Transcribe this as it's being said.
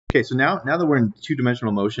Okay, so now that we're in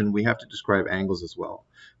two-dimensional motion, we have to describe angles as well,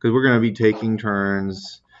 because we're going to be taking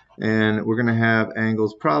turns, and we're going to have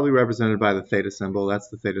angles probably represented by the theta symbol. That's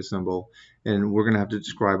the theta symbol, and we're going to have to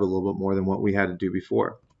describe a little bit more than what we had to do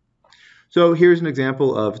before. So here's an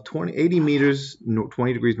example of 80 meters,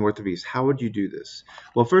 20 degrees north of east. How would you do this?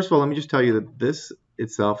 Well, first of all, let me just tell you that this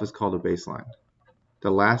itself is called a baseline.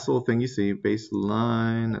 The last little thing you see,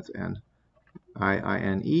 baseline, that's N.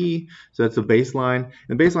 I-N-E, so that's a baseline.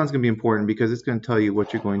 And the baseline is going to be important because it's going to tell you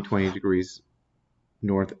what you're going 20 degrees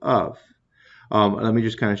north of. Let me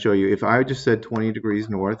just kind of show you. If I just said 20 degrees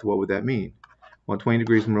north, what would that mean? Well, 20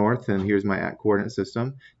 degrees north, and here's my coordinate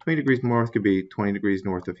system. 20 degrees north could be 20 degrees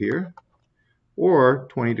north of here, or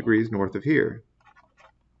 20 degrees north of here.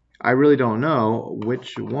 I really don't know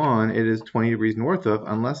which one it is 20 degrees north of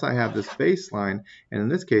unless I have this baseline, and in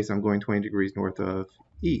this case I'm going 20 degrees north of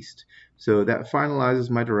east. So that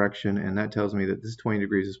finalizes my direction, and that tells me that this 20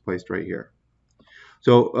 degrees is placed right here.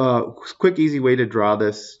 So quick easy way to draw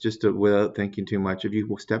this, just without thinking too much. If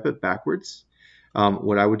you step it backwards,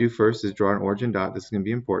 what I would do first is draw an origin dot. This is going to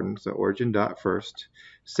be important, so origin dot first.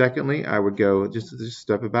 Secondly, I would go just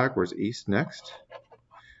step it backwards, east next.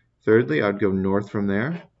 Thirdly, I would go north from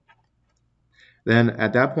there. Then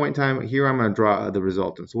at that point in time, here I'm going to draw the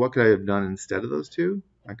resultant. So what could I have done instead of those two?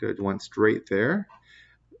 I could have went straight there.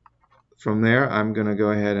 From there, I'm going to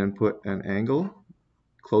go ahead and put an angle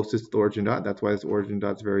closest to the origin dot. That's why this origin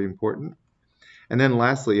dot is very important. And then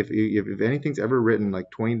lastly, if anything's ever written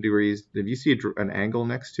like 20 degrees, if you see an angle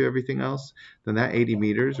next to everything else, then that 80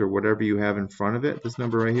 meters or whatever you have in front of it, this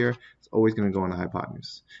number right here, is always going to go on the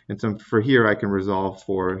hypotenuse. And so for here, I can resolve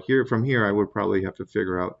for here. From here, I would probably have to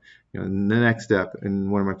figure out, the next step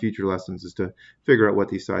in one of my future lessons is to figure out what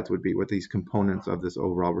these sides would be, what these components of this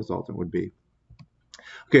overall resultant would be.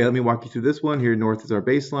 Okay, let me walk you through this one. Here, north is our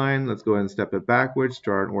baseline. Let's go ahead and step it backwards,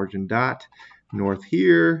 draw an origin dot, north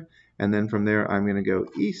here. And then from there, I'm going to go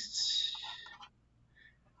east.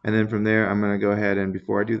 And then from there, I'm going to go ahead and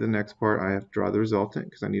before I do the next part, I have to draw the resultant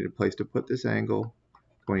because I need a place to put this angle,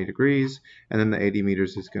 20 degrees. And then the 80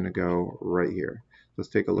 meters is going to go right here. Let's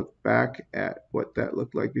take a look back at what that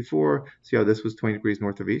looked like before. See how this was 20 degrees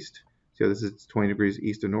north of east? See how this is 20 degrees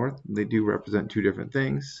east of north? They do represent two different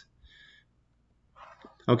things.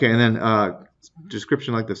 Okay, and then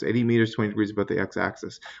description like this, 80 meters, 20 degrees above the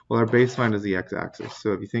x-axis. Well, our baseline is the x-axis.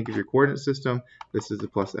 So if you think of your coordinate system, this is the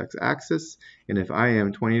plus x-axis. And if I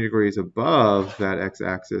am 20 degrees above that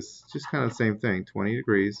x-axis, just kind of the same thing, 20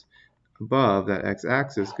 degrees above that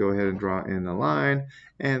x-axis, go ahead and draw in the line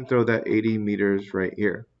and throw that 80 meters right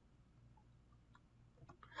here.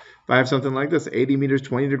 If I have something like this, 80 meters,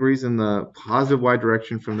 20 degrees in the positive y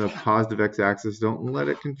direction from the positive x-axis, don't let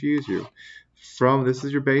it confuse you. This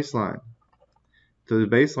is your baseline. So the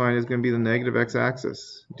baseline is going to be the negative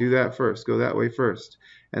x-axis. Do that first. Go that way first.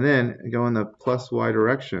 And then go in the plus y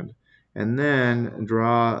direction. And then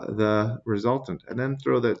draw the resultant. And then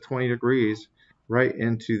throw that 20 degrees right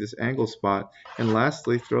into this angle spot. And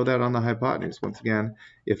lastly, throw that on the hypotenuse. Once again,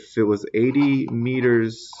 if it was 80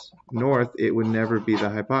 meters north, it would never be the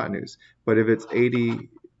hypotenuse. But if it's 80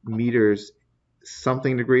 meters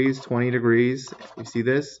something degrees, 20 degrees, you see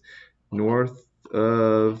this? North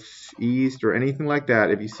of east or anything like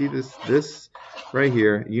that, if you see this right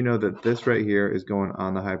here, you know that this right here is going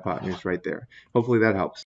on the hypotenuse right there. Hopefully that helps.